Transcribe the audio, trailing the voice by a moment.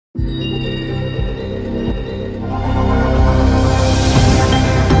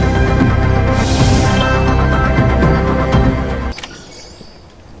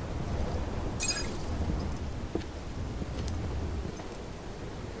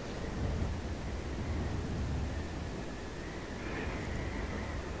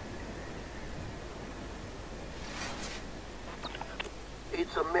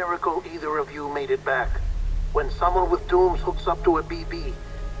It's a miracle either of you made it back. When someone with dooms hooks up to a BB,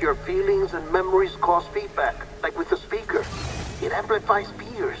 your feelings and memories cause feedback, like with the speaker. It amplifies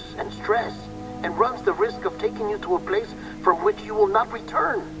fears and stress, and runs the risk of taking you to a place from which you will not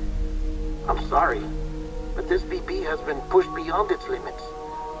return. I'm sorry, but this BB has been pushed beyond its limits.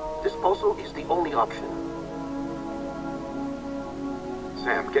 Disposal is the only option.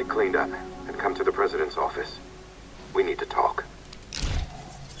 Sam, get cleaned up and come to the President's office. We need to talk.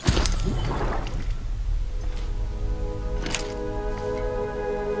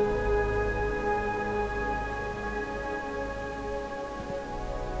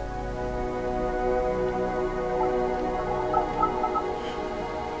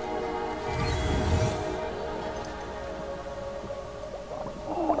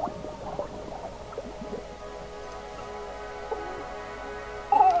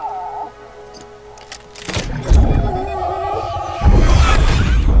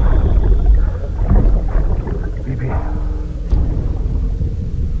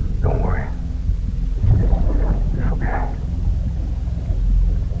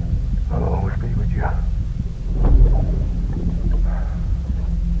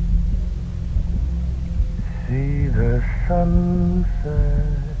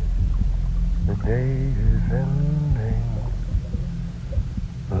 Sunset, the day is ending.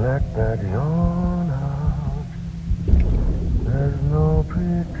 Let that yawn out. There's no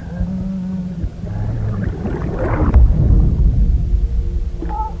pretending.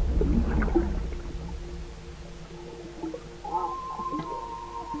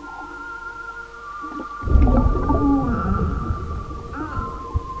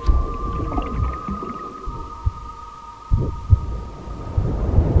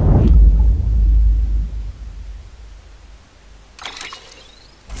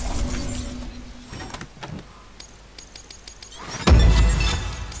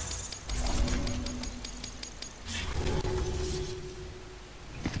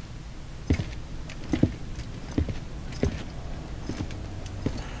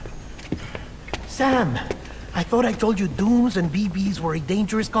 Sam, I thought I told you dooms and BBs were a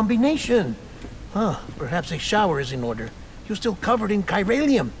dangerous combination. Huh, perhaps a shower is in order. You're still covered in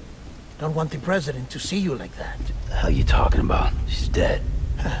chiralium. Don't want the President to see you like that. The hell you talking about? She's dead.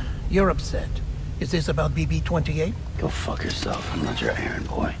 You're upset. Is this about BB-28? Go fuck yourself. I'm not your errand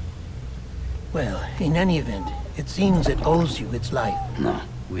boy. Well, in any event, it seems it owes you its life. No,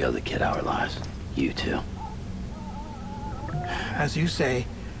 we owe the kid our lives. You too. As you say,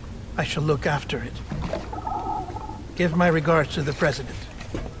 I shall look after it. Give my regards to the President.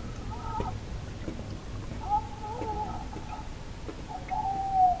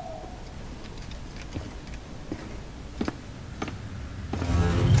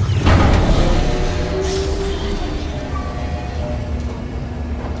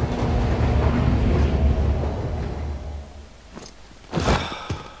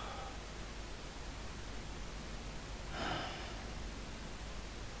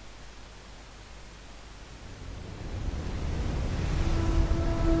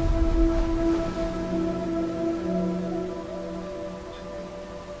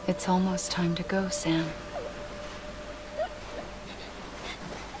 It's almost time to go, Sam.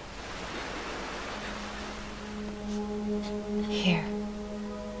 Here.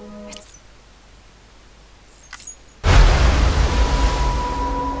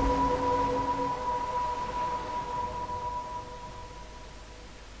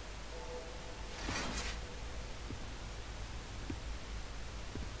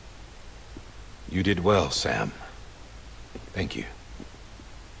 You did well, Sam. Thank you.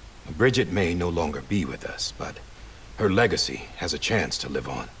 Bridget may no longer be with us, but her legacy has a chance to live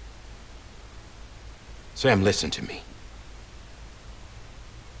on. Sam, listen to me.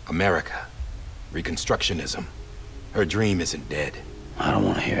 America, Reconstructionism, her dream isn't dead. I don't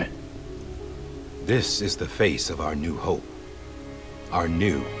want to hear it. This is the face of our new hope. Our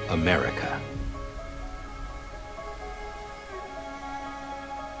new America.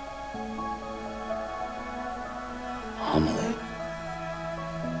 Homily.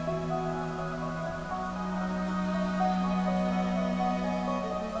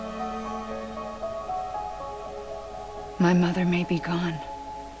 My mother may be gone,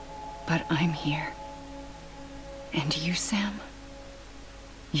 but I'm here. And you, Sam,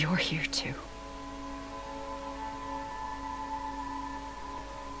 you're here too.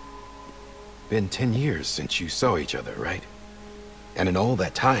 Been 10 years since you saw each other, right? And in all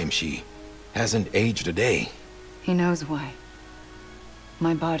that time, she hasn't aged a day. He knows why.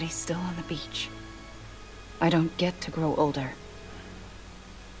 My body's still on the beach. I don't get to grow older.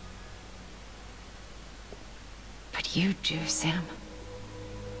 But you do, Sam.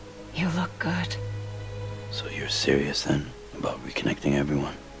 You look good. So you're serious then about reconnecting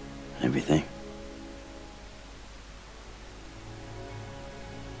everyone and everything?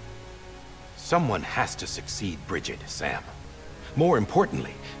 Someone has to succeed Bridget, Sam. More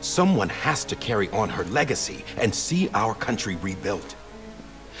importantly, someone has to carry on her legacy and see our country rebuilt.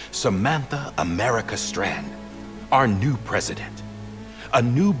 Samantha America Strand, our new president. A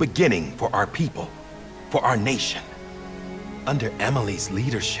new beginning for our people, for our nation. Under Emily's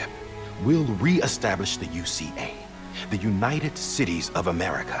leadership, we'll re-establish the UCA, the United Cities of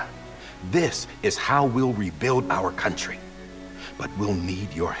America. This is how we'll rebuild our country. But we'll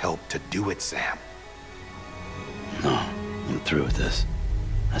need your help to do it, Sam. No, I'm through with this.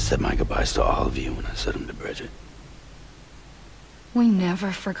 I said my goodbyes to all of you when I said them to Bridget. We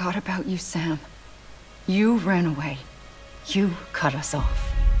never forgot about you, Sam. You ran away. You cut us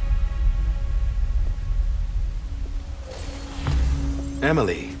off.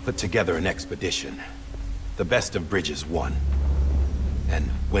 Emily put together an expedition. The best of Bridges won. And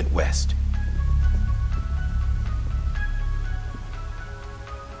went west.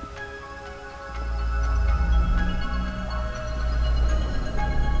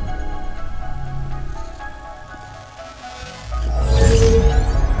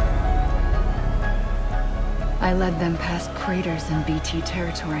 I led them past craters in BT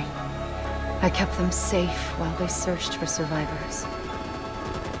territory. I kept them safe while they searched for survivors.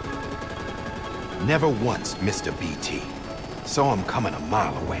 Never once missed a BT. Saw him coming a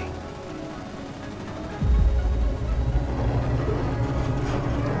mile away.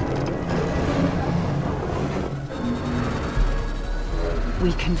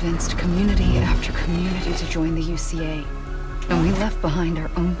 We convinced community after community to join the UCA, and we left behind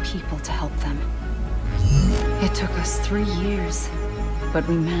our own people to help them. It took us 3 years, but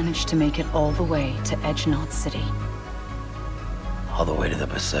we managed to make it all the way to Edge-Knot City. All the way to the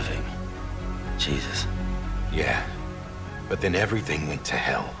Pacific. Jesus. Yeah, but then everything went to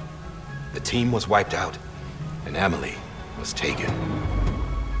hell. The team was wiped out, and Emily was taken.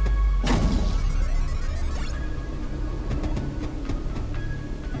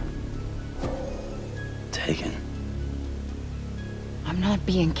 Taken? I'm not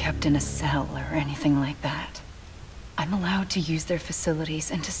being kept in a cell or anything like that. I'm allowed to use their facilities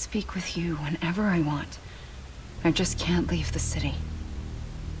and to speak with you whenever I want. I just can't leave the city.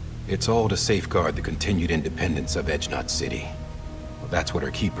 It's all to safeguard the continued independence of Edge-Knot City. Well, that's what our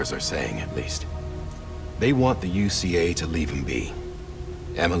keepers are saying, at least. They want the UCA to leave him be.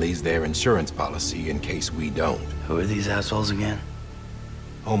 Emily's their insurance policy in case we don't. Who are these assholes again?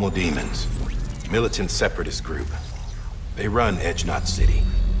 Homo Demons. Militant separatist group. They run Edge-Knot City.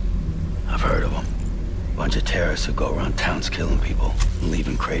 I've heard of them. Bunch of terrorists who go around towns killing people and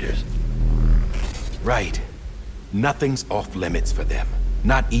leaving craters. Right. Nothing's off limits for them.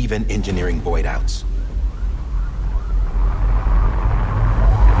 Not even engineering void outs.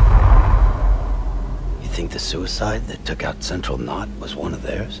 You think the suicide that took out Central Knot was one of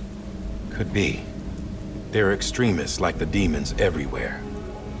theirs? Could be. There are extremists like the demons everywhere,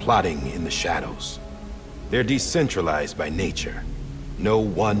 plotting in the shadows. They're decentralized by nature. No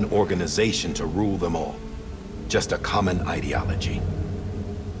one organization to rule them all. Just a common ideology.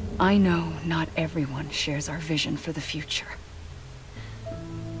 I know not everyone shares our vision for the future.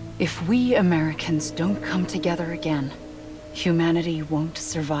 If we Americans don't come together again, humanity won't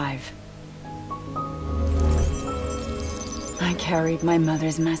survive. I carried my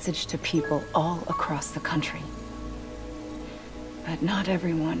mother's message to people all across the country. But not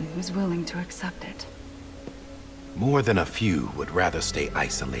everyone was willing to accept it. More than a few would rather stay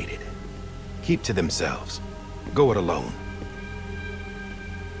isolated. Keep to themselves. Go it alone.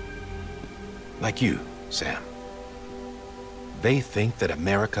 Like you, Sam. They think that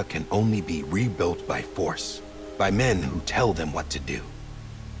America can only be rebuilt by force, by men who tell them what to do,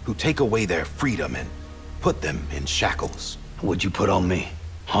 who take away their freedom and put them in shackles. What'd you put on me,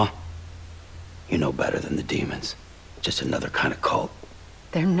 huh? You know better than the demons. Just another kind of cult.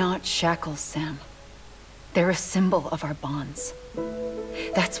 They're not shackles, Sam. They're a symbol of our bonds.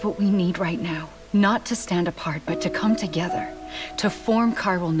 That's what we need right now. Not to stand apart, but to come together, to form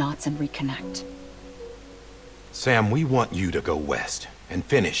chiral knots and reconnect. Sam, we want you to go west and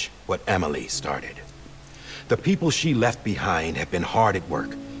finish what Emily started. The people she left behind have been hard at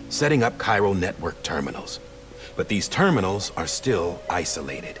work, setting up chiral network terminals. But these terminals are still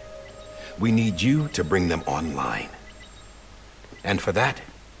isolated. We need you to bring them online. And for that,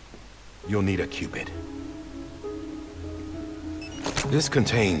 you'll need a Cupid. This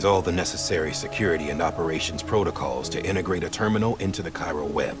contains all the necessary security and operations protocols to integrate a terminal into the chiral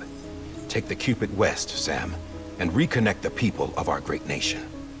web. Take the Cupid west, Sam, and reconnect the people of our great nation.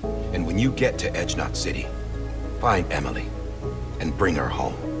 And when you get to Edge Knot City, find Emily and bring her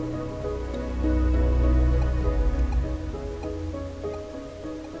home.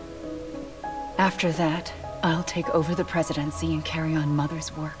 After that, I'll take over the presidency and carry on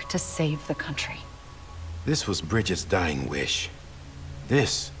Mother's work to save the country. This was Bridget's dying wish.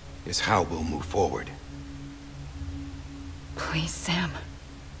 This is how we'll move forward. Please, Sam.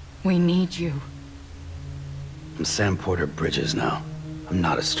 We need you. I'm Sam Porter Bridges now. I'm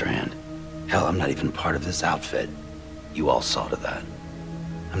not a Strand. Hell, I'm not even part of this outfit. You all saw to that.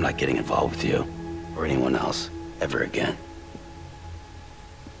 I'm not getting involved with you, or anyone else, ever again.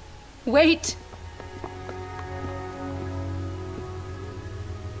 Wait!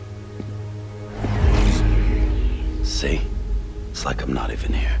 See? It's like I'm not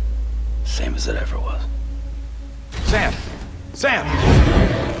even here. Same as it ever was. Sam! Sam!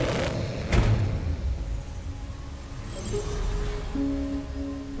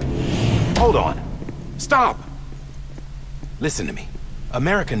 Hold on. Stop! Listen to me.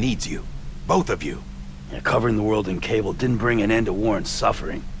 America needs you. Both of you. Yeah, covering the world in cable didn't bring an end to war and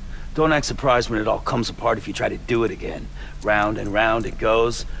suffering. Don't act surprised when it all comes apart if you try to do it again. Round and round it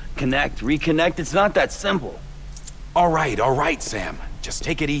goes. Connect, reconnect, it's not that simple. All right, Sam. Just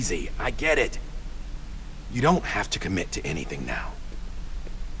take it easy. I get it. You don't have to commit to anything now.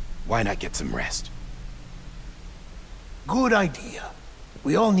 Why not get some rest? Good idea.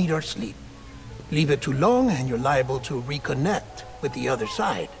 We all need our sleep. Leave it too long and you're liable to reconnect with the other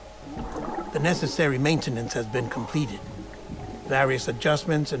side. The necessary maintenance has been completed. Various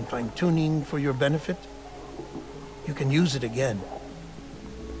adjustments and fine-tuning for your benefit. You can use it again.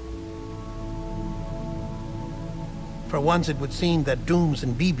 For once, it would seem that Dooms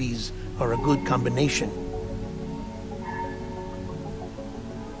and BBs are a good combination.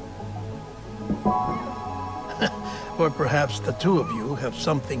 Or perhaps the two of you have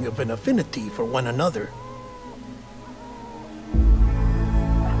something of an affinity for one another.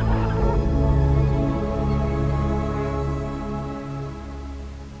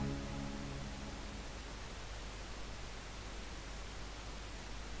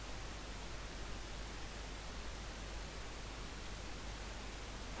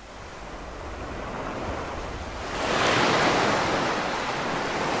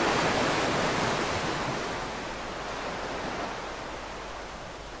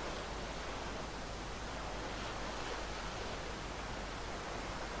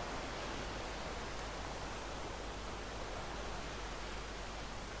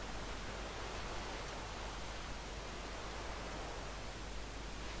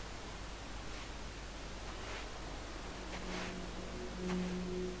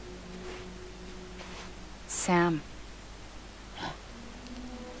 Sam.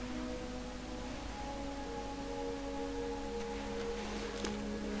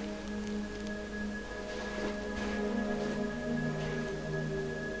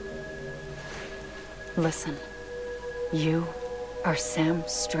 Listen. You are Sam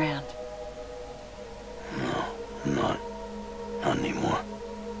Strand. No, I'm not. Not anymore.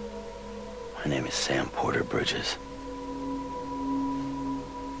 My name is Sam Porter Bridges.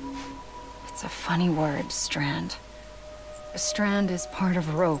 It's a funny word, Strand. A strand is part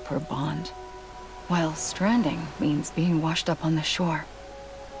of rope or bond, while stranding means being washed up on the shore.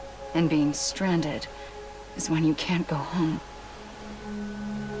 And being stranded is when you can't go home.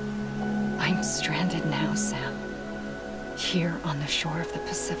 I'm stranded now, Sam. Here on the shore of the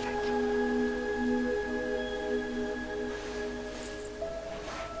Pacific.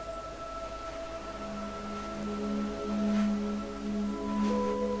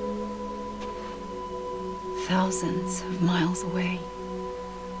 Thousands of miles away,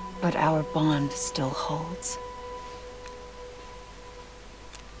 but our bond still holds.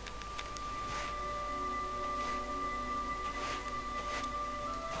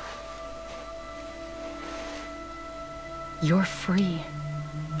 You're free,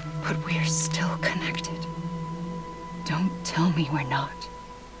 but we're still connected. Don't tell me we're not.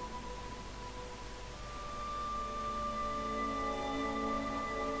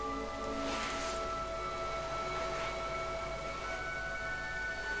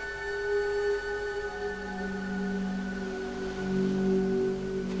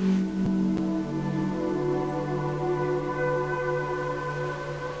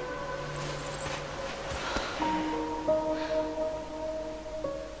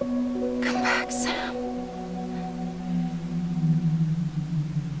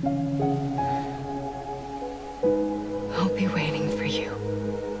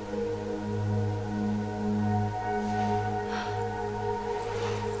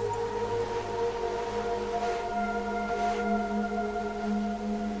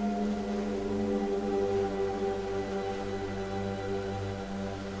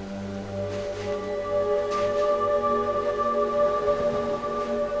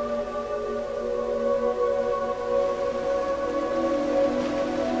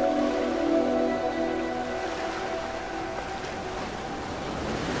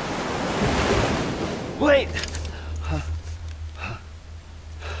 Wait!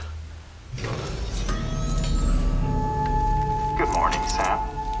 Good morning, Sam.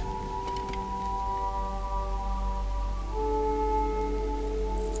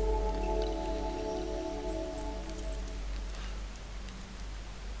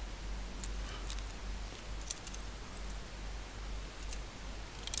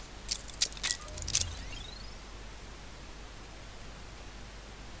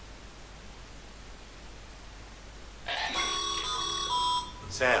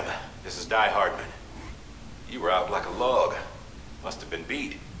 Sam, this is Die Hardman. You were out like a log. Must have been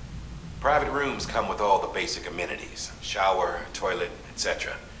beat. Private rooms come with all the basic amenities. Shower, toilet,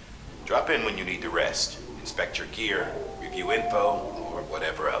 etc. Drop in when you need to rest. Inspect your gear, review info, or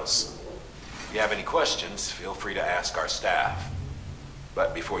whatever else. If you have any questions, feel free to ask our staff.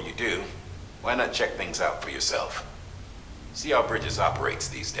 But before you do, why not check things out for yourself? See how Bridges operates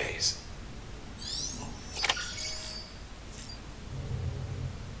these days.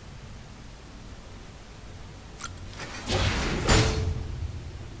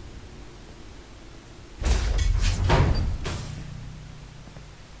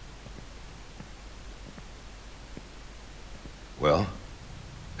 Well,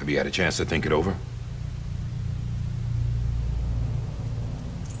 have you had a chance to think it over?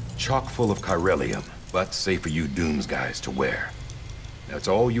 Chock full of chiralium, but safe for you Dooms guys to wear. That's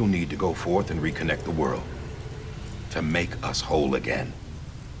all you'll need to go forth and reconnect the world. To make us whole again.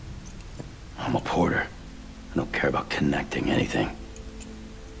 I'm a porter. I don't care about connecting anything.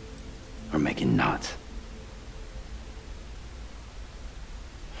 Or making knots.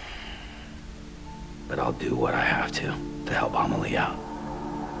 But I'll do what I have to help Amelie out.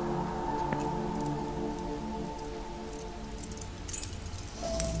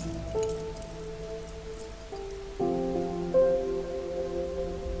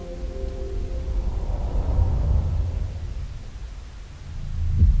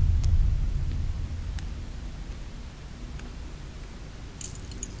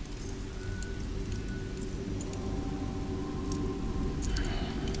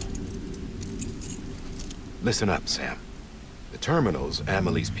 Listen up, Sam. The terminals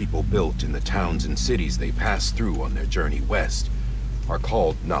Amelie's people built in the towns and cities they passed through on their journey west are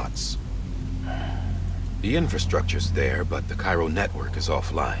called knots. The infrastructure's there, but the Cairo network is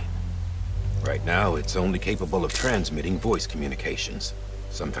offline. Right now, it's only capable of transmitting voice communications.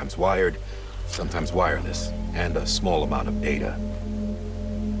 Sometimes wired, sometimes wireless, and a small amount of data.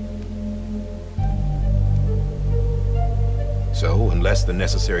 So, unless the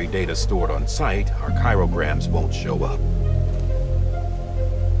necessary data stored on site, our chirograms won't show up.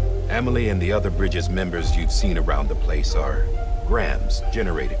 Amelie and the other Bridges members you've seen around the place are grams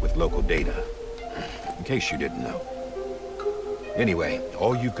generated with local data. In case you didn't know. Anyway,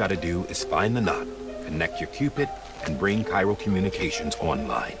 all you've got to do is find the knot, connect your Cupid, and bring Cairo communications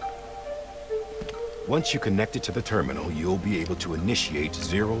online. Once you connect it to the terminal, you'll be able to initiate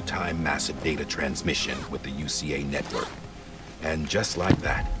zero-time massive data transmission with the UCA network. And just like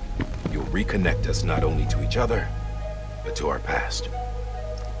that, you'll reconnect us not only to each other, but to our past.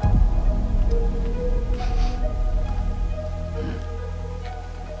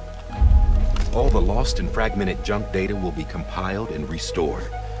 All the lost and fragmented junk data will be compiled and restored,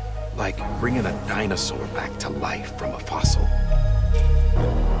 like bringing a dinosaur back to life from a fossil.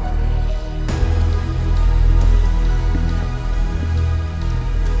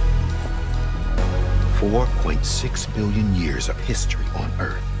 $4.6 billion years of history on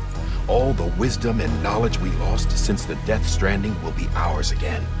Earth. All the wisdom and knowledge we lost since the Death Stranding will be ours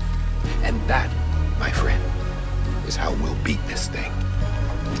again. And that, my friend, is how we'll beat this thing.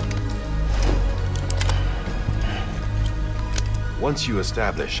 Once you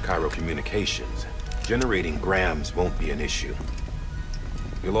establish Cairo communications, generating grams won't be an issue.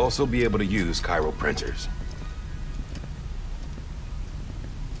 You'll also be able to use Cairo printers.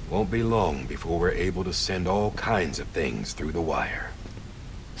 Won't be long before we're able to send all kinds of things through the wire.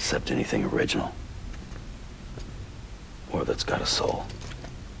 Except anything original. Or that's got a soul.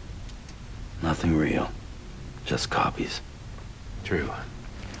 Nothing real. Just copies. True.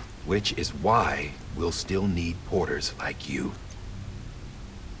 Which is why we'll still need porters like you.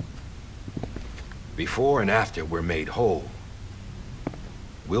 Before and after we're made whole,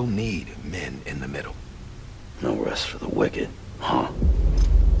 we'll need men in the middle. No rest for the wicked, huh?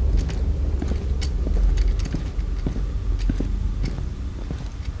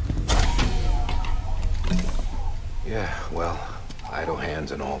 Yeah, well, idle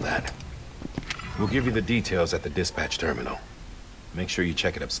hands and all that. We'll give you the details at the dispatch terminal. Make sure you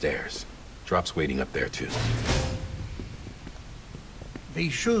check it upstairs. Drop's waiting up there, too.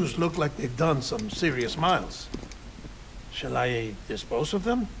 These shoes look like they've done some serious miles. Shall I dispose of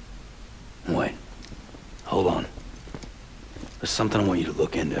them? Wait. Hold on. There's something I want you to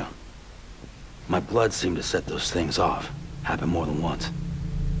look into. My blood seemed to set those things off. Happened more than once.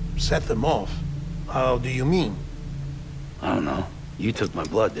 Set them off? How do you mean? I don't know. You took my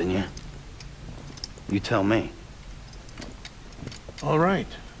blood, didn't you? You tell me. All right.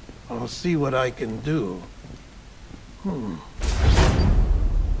 I'll see what I can do.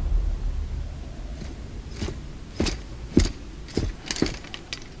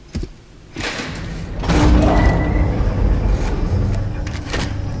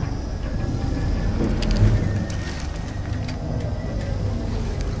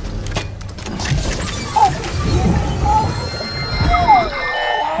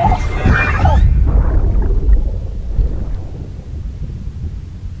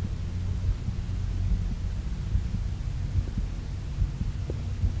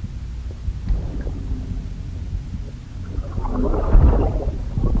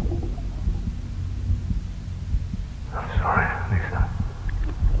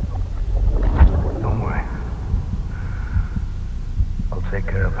 Take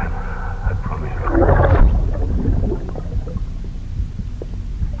care of him. I promise you.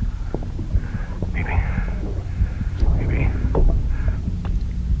 Baby. Baby.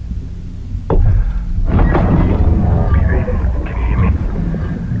 Baby, can you hear me?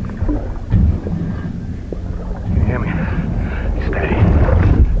 Can you hear me? Steady.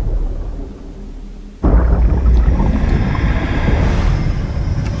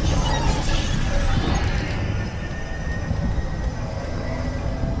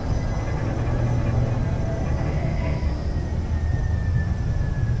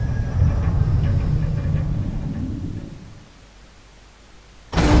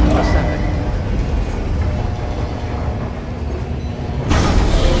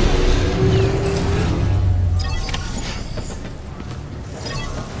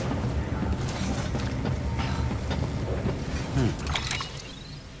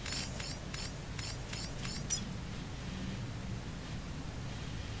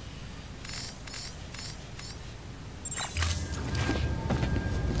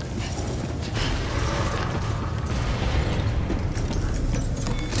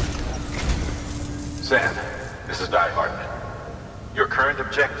 Sam, this is Di Hartman. Your current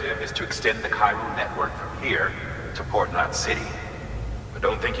objective is to extend the Cairo network from here to Port Knot City. But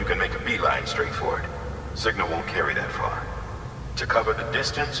don't think you can make a beeline straight for it. Signal won't carry that far. To cover the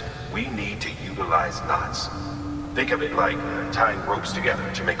distance, we need to utilize knots. Think of it like tying ropes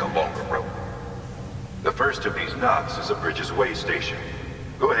together to make a longer rope. The first of these knots is a Bridges Way station.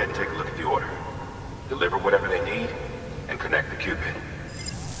 Go ahead and take a look at the order. Deliver whatever they need, and connect the Cupid.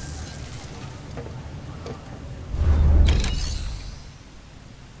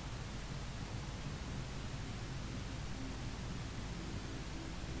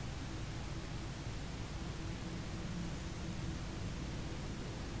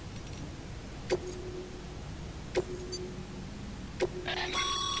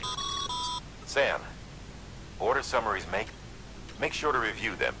 Sam, order summaries make sure to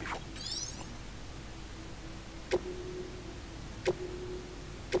review them before.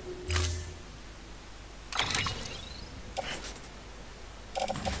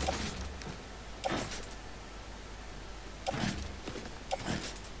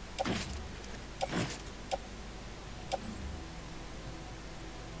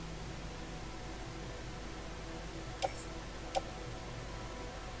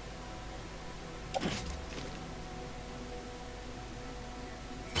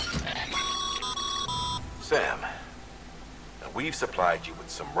 Sam, we've supplied you with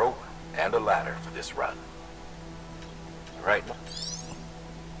some rope and a ladder for this run. Right?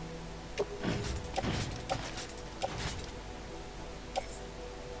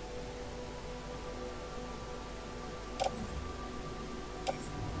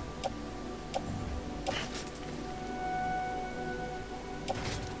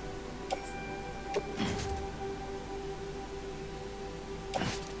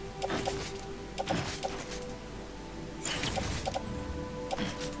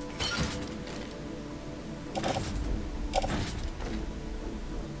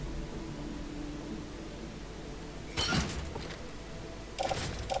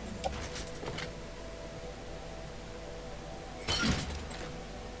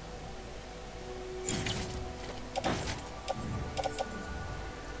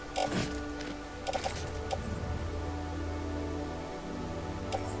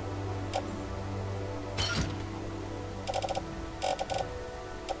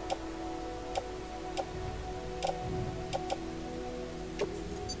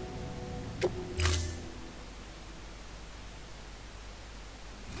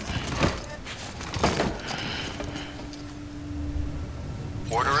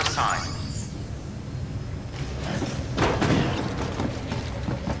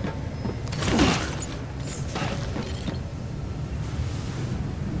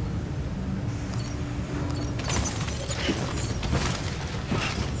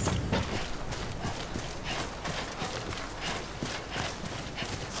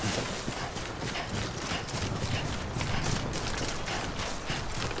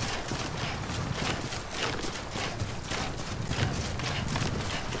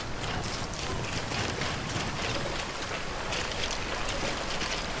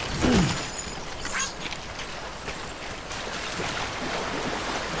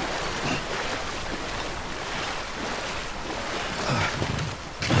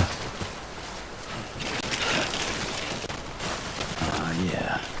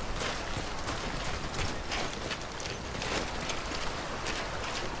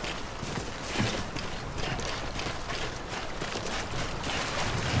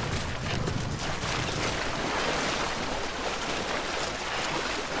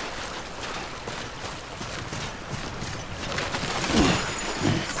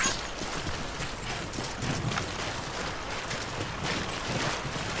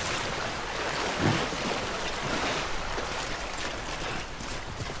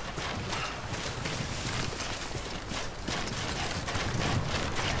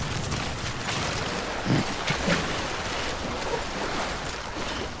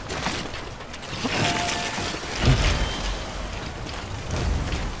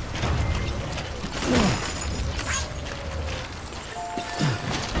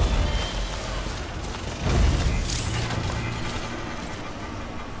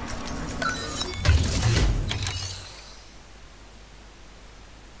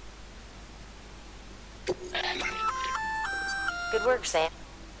 Good work, Sam.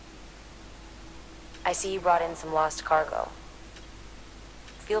 I see you brought in some lost cargo.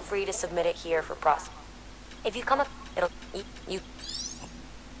 Feel free to submit it here for processing. If you come up, it'll... you...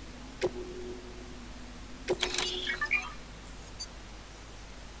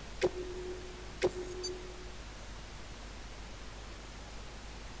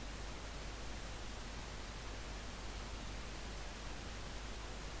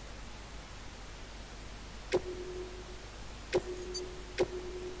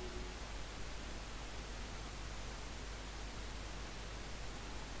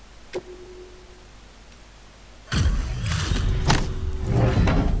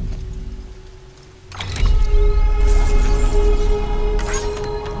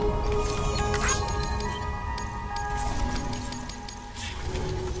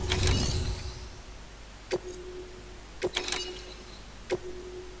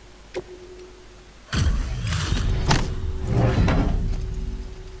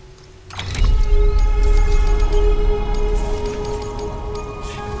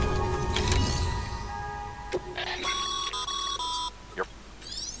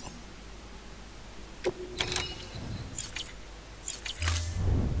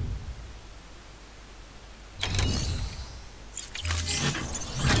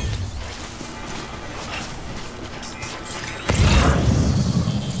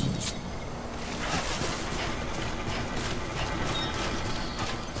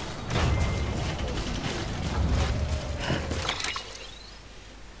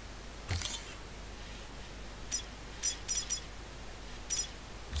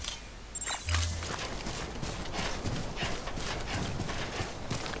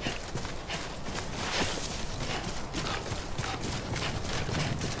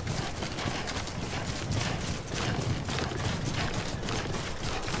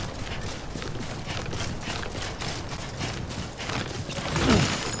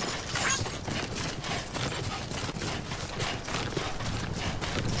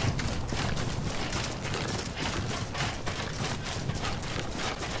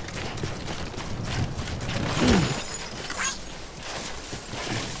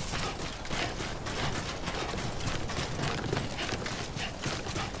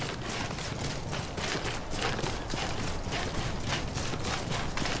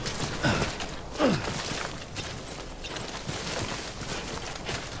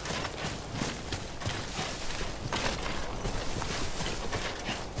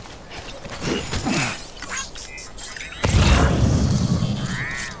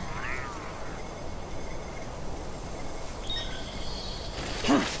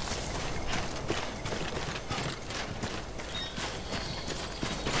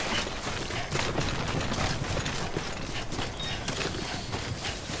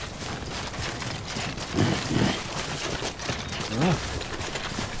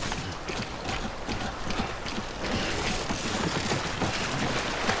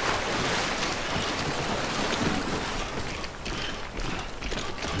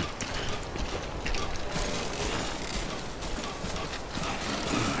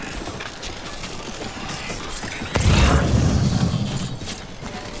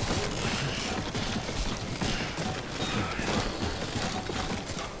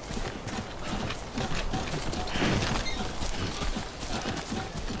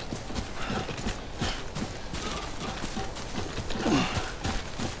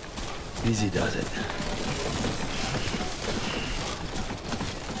 Easy does it.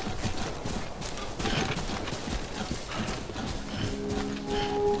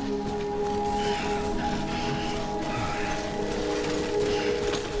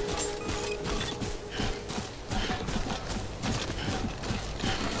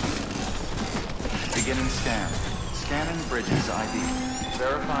 Beginning scan. Scanning bridges ID.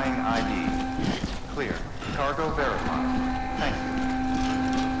 Verifying ID. Clear. Cargo verified. Thank you.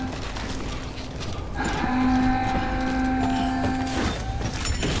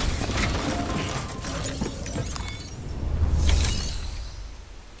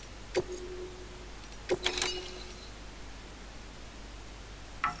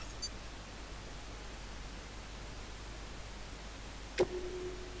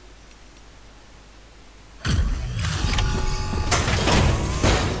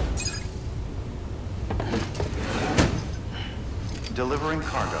 Delivering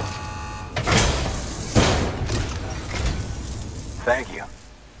cargo. Thank you.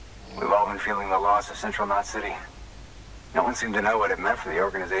 We've all been feeling the loss of Central Knot City. No one seemed to know what it meant for the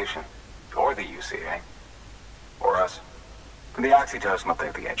organization, or the UCA, or us. The oxytocin will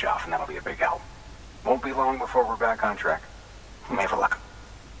take the edge off, and that'll be a big help. Won't be long before we're back on track. We may have luck.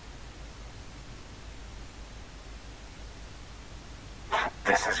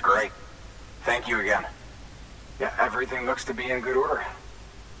 This is great. Thank you again. Yeah, everything looks to be in good order.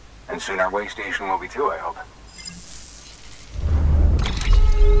 And soon our way station will be too, I hope.